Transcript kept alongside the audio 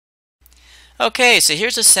Okay, so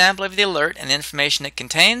here's a sample of the alert and the information it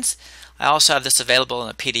contains. I also have this available in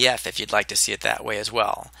a PDF if you'd like to see it that way as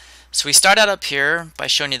well. So we start out up here by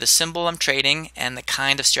showing you the symbol I'm trading and the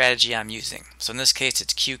kind of strategy I'm using. So in this case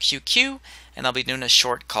it's QQQ, and I'll be doing a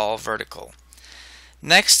short call vertical.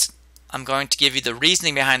 Next, I'm going to give you the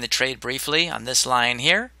reasoning behind the trade briefly on this line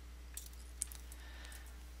here.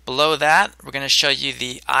 Below that, we're going to show you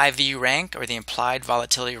the IV rank, or the implied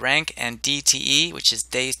volatility rank, and DTE, which is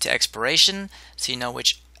days to expiration, so you know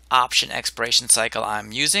which option expiration cycle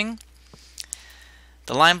I'm using.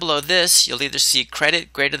 The line below this, you'll either see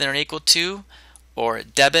credit greater than or equal to, or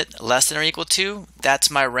debit less than or equal to. That's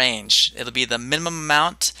my range. It'll be the minimum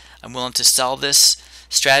amount I'm willing to sell this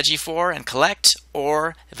strategy for and collect,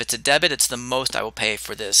 or if it's a debit, it's the most I will pay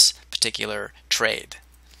for this particular trade.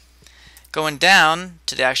 Going down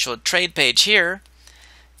to the actual trade page here,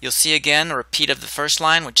 you'll see again a repeat of the first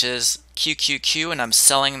line, which is QQQ, and I'm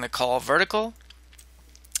selling the call vertical.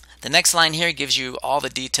 The next line here gives you all the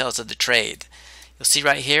details of the trade. You'll see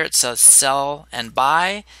right here it says sell and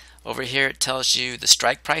buy. Over here it tells you the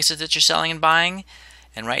strike prices that you're selling and buying.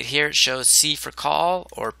 And right here it shows C for call,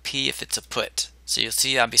 or P if it's a put. So you'll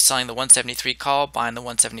see I'll be selling the 173 call, buying the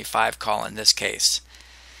 175 call in this case.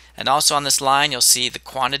 And also on this line you'll see the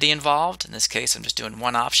quantity involved. In this case I'm just doing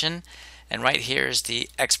one option. And right here is the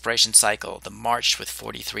expiration cycle, the March with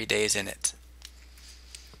 43 days in it.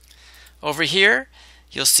 Over here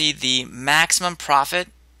you'll see the maximum profit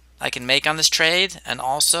I can make on this trade, and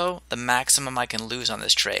also the maximum I can lose on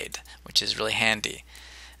this trade, which is really handy.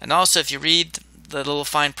 And also if you read the little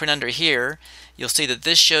fine print under here, you'll see that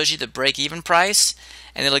this shows you the break-even price,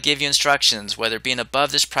 and it'll give you instructions whether being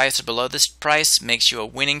above this price or below this price makes you a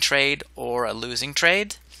winning trade or a losing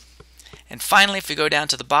trade. And finally, if we go down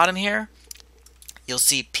to the bottom here, you'll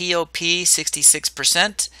see POP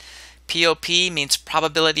 66%. POP means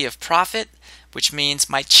probability of profit, which means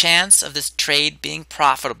my chance of this trade being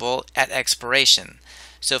profitable at expiration.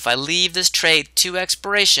 So if I leave this trade to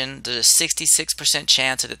expiration, there's a 66%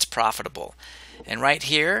 chance that it's profitable. And right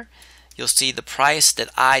here, you'll see the price that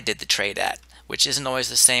I did the trade at, which isn't always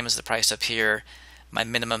the same as the price up here, my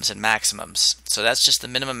minimums and maximums. So that's just the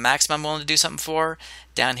minimum maximum I'm willing to do something for.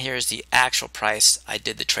 Down here is the actual price I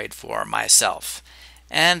did the trade for myself.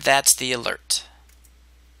 And that's the alert.